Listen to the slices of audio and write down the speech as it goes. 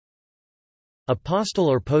Apostle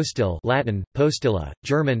or postil Latin, postilla,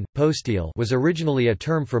 German, Postil was originally a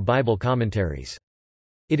term for Bible commentaries.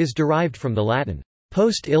 It is derived from the Latin,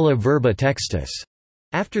 post illa verba textus,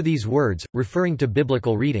 after these words, referring to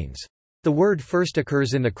biblical readings. The word first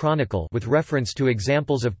occurs in the Chronicle with reference to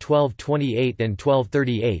examples of 1228 and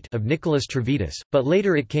 1238 of Nicholas Trevitus, but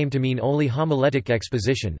later it came to mean only homiletic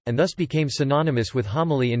exposition, and thus became synonymous with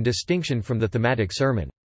homily in distinction from the thematic sermon.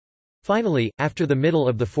 Finally, after the middle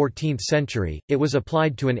of the 14th century, it was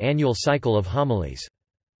applied to an annual cycle of homilies.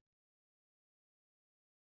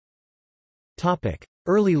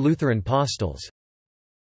 Early Lutheran postils.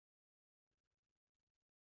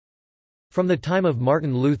 From the time of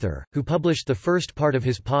Martin Luther, who published the first part of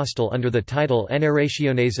his postil under the title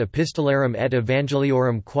Enarrationes Epistolarum et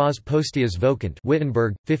Evangeliorum quas postias vocant,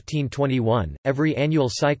 Wittenberg, 1521, every annual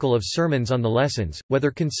cycle of sermons on the lessons, whether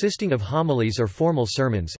consisting of homilies or formal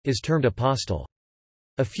sermons, is termed a postil.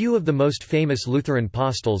 A few of the most famous Lutheran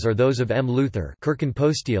postils are those of M. Luther,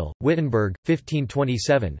 Kirchenpostil, Wittenberg,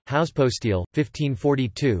 1527, Hauspostil,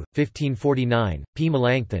 1542, 1549, P.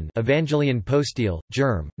 Melanchthon, Evangelion Postil,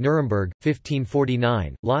 Germ, Nuremberg,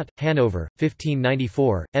 1549, Lott, Hanover,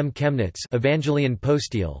 1594, M. Chemnitz, Evangelion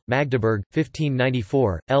Postil, Magdeburg,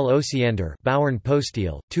 1594, L. Osiander, Bauern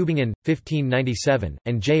Postil, Tübingen, 1597,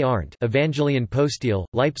 and J. Arndt, Evangelion Postil,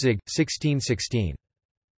 Leipzig, 1616.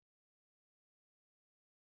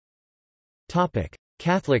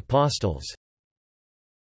 Catholic postils.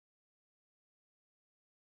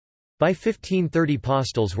 By 1530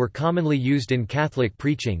 postils were commonly used in Catholic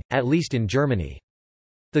preaching, at least in Germany.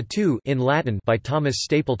 The two in Latin by Thomas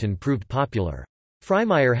Stapleton proved popular.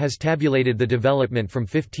 Freimeyer has tabulated the development from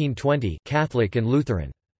 1520 Catholic and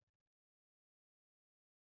Lutheran.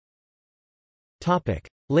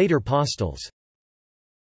 Later postils.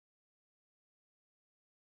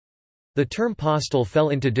 The term postil fell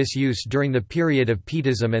into disuse during the period of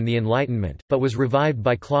Pietism and the Enlightenment, but was revived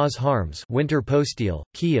by Claus Harms, Winter Postil,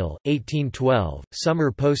 Kiel, 1812,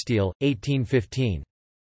 Summer Postil, 1815.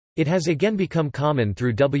 It has again become common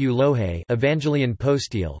through W. Lohe, Evangelion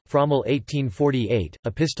Postil, Frommel 1848,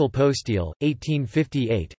 Epistel Postil,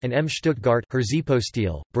 1858, and M. Stuttgart,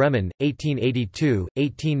 Postil, Bremen, 1882,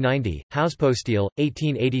 1890, Hauspostil,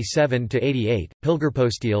 1887–88,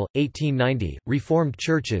 Pilgerpostil, 1890. Reformed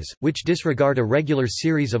churches, which disregard a regular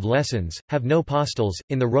series of lessons, have no postils.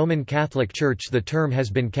 In the Roman Catholic Church the term has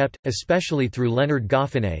been kept, especially through Leonard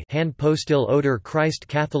Goffinet, Hand Postil oder Christ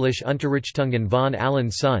Katholisch Unterrichtungen von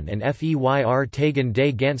allen Son and Feyr Tagen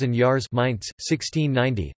des ganzen Jahres Mainz,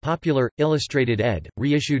 1690, Popular, Illustrated ed.,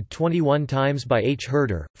 reissued 21 times by H.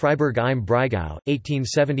 Herder, Freiburg im Breisgau,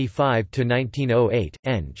 1875–1908,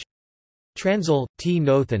 Eng. Transl, T.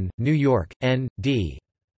 Nothen, New York, N. D.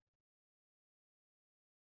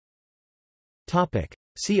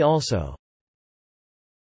 See also: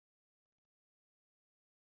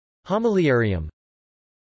 Homiliarium,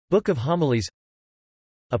 Book of Homilies,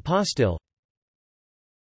 Apostil.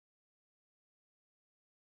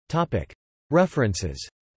 References.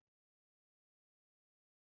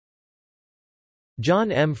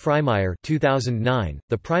 John M. Freimeyer 2009,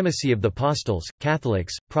 The Primacy of the Postils,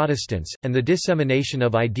 Catholics, Protestants, and the Dissemination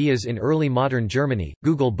of Ideas in Early Modern Germany,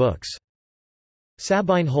 Google Books.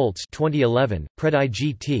 Sabine Holtz 2011,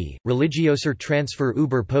 Predigt, Religioser Transfer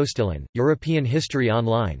über Postillen, European History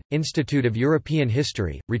Online, Institute of European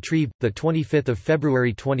History, retrieved, 25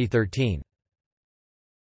 February 2013.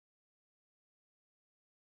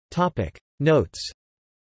 Notes.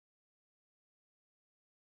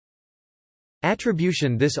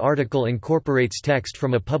 Attribution. This article incorporates text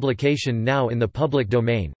from a publication now in the public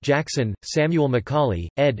domain. Jackson, Samuel Macaulay,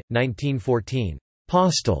 ed. 1914.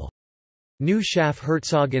 Postil. New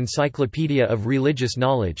Schaff-Herzog Encyclopedia of Religious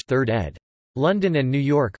Knowledge 3rd ed. London and New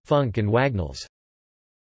York, Funk and Wagnalls.